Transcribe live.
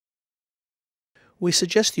We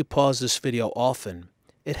suggest you pause this video often.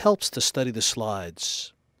 It helps to study the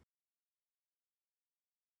slides.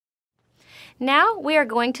 Now we are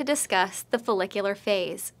going to discuss the follicular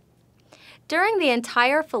phase. During the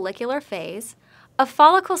entire follicular phase, a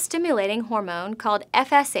follicle-stimulating hormone called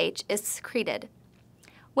FSH is secreted.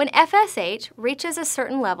 When FSH reaches a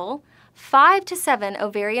certain level, 5 to 7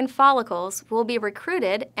 ovarian follicles will be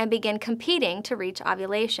recruited and begin competing to reach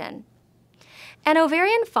ovulation. An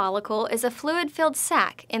ovarian follicle is a fluid-filled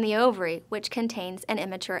sac in the ovary which contains an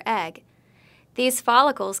immature egg. These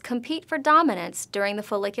follicles compete for dominance during the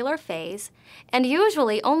follicular phase, and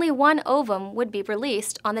usually only one ovum would be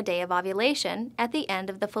released on the day of ovulation at the end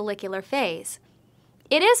of the follicular phase.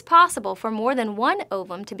 It is possible for more than one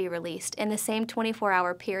ovum to be released in the same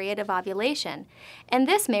 24-hour period of ovulation, and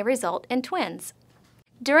this may result in twins.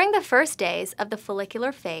 During the first days of the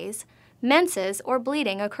follicular phase, menses or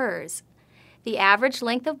bleeding occurs. The average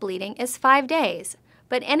length of bleeding is 5 days,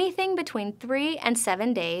 but anything between 3 and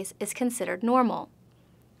 7 days is considered normal.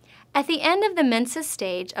 At the end of the menses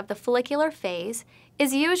stage of the follicular phase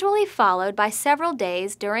is usually followed by several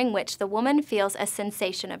days during which the woman feels a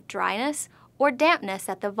sensation of dryness or dampness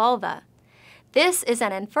at the vulva. This is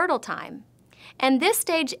an infertile time, and this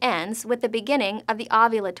stage ends with the beginning of the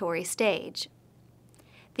ovulatory stage.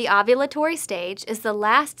 The ovulatory stage is the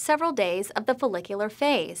last several days of the follicular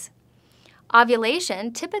phase.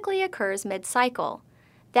 Ovulation typically occurs mid-cycle.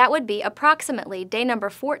 That would be approximately day number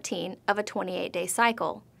 14 of a 28-day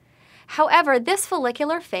cycle. However, this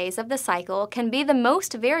follicular phase of the cycle can be the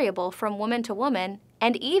most variable from woman to woman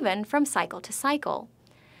and even from cycle to cycle.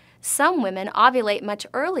 Some women ovulate much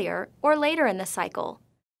earlier or later in the cycle.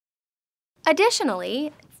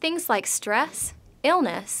 Additionally, things like stress,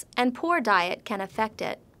 illness, and poor diet can affect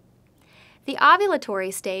it. The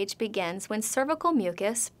ovulatory stage begins when cervical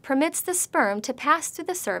mucus permits the sperm to pass through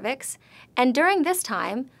the cervix, and during this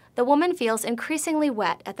time, the woman feels increasingly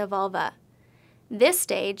wet at the vulva. This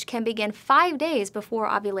stage can begin 5 days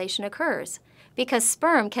before ovulation occurs, because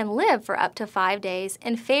sperm can live for up to 5 days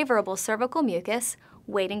in favorable cervical mucus,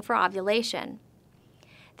 waiting for ovulation.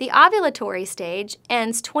 The ovulatory stage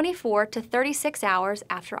ends 24 to 36 hours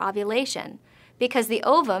after ovulation, because the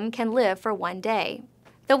ovum can live for 1 day.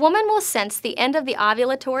 The woman will sense the end of the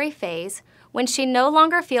ovulatory phase when she no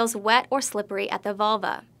longer feels wet or slippery at the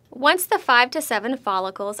vulva. Once the 5 to 7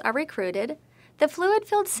 follicles are recruited, the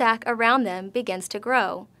fluid-filled sac around them begins to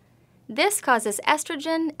grow. This causes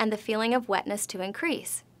estrogen and the feeling of wetness to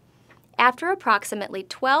increase. After approximately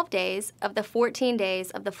 12 days of the 14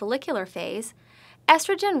 days of the follicular phase,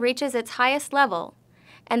 estrogen reaches its highest level,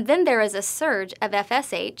 and then there is a surge of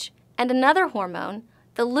FSH and another hormone,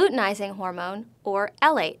 the luteinizing hormone, or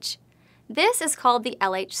LH. This is called the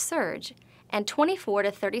LH surge, and 24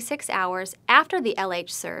 to 36 hours after the LH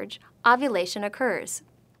surge, ovulation occurs.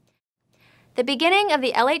 The beginning of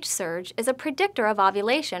the LH surge is a predictor of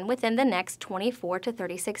ovulation within the next 24 to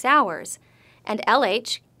 36 hours, and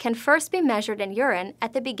LH can first be measured in urine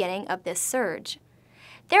at the beginning of this surge.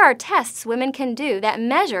 There are tests women can do that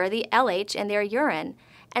measure the LH in their urine,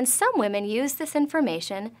 and some women use this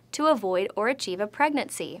information to avoid or achieve a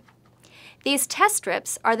pregnancy. These test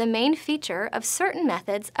strips are the main feature of certain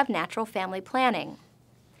methods of natural family planning.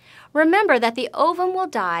 Remember that the ovum will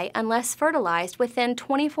die unless fertilized within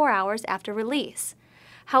 24 hours after release.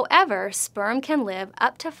 However, sperm can live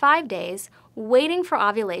up to 5 days waiting for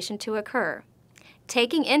ovulation to occur.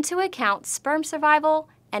 Taking into account sperm survival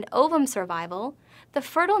and ovum survival, the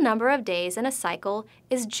fertile number of days in a cycle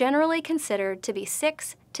is generally considered to be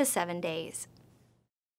 6 to 7 days.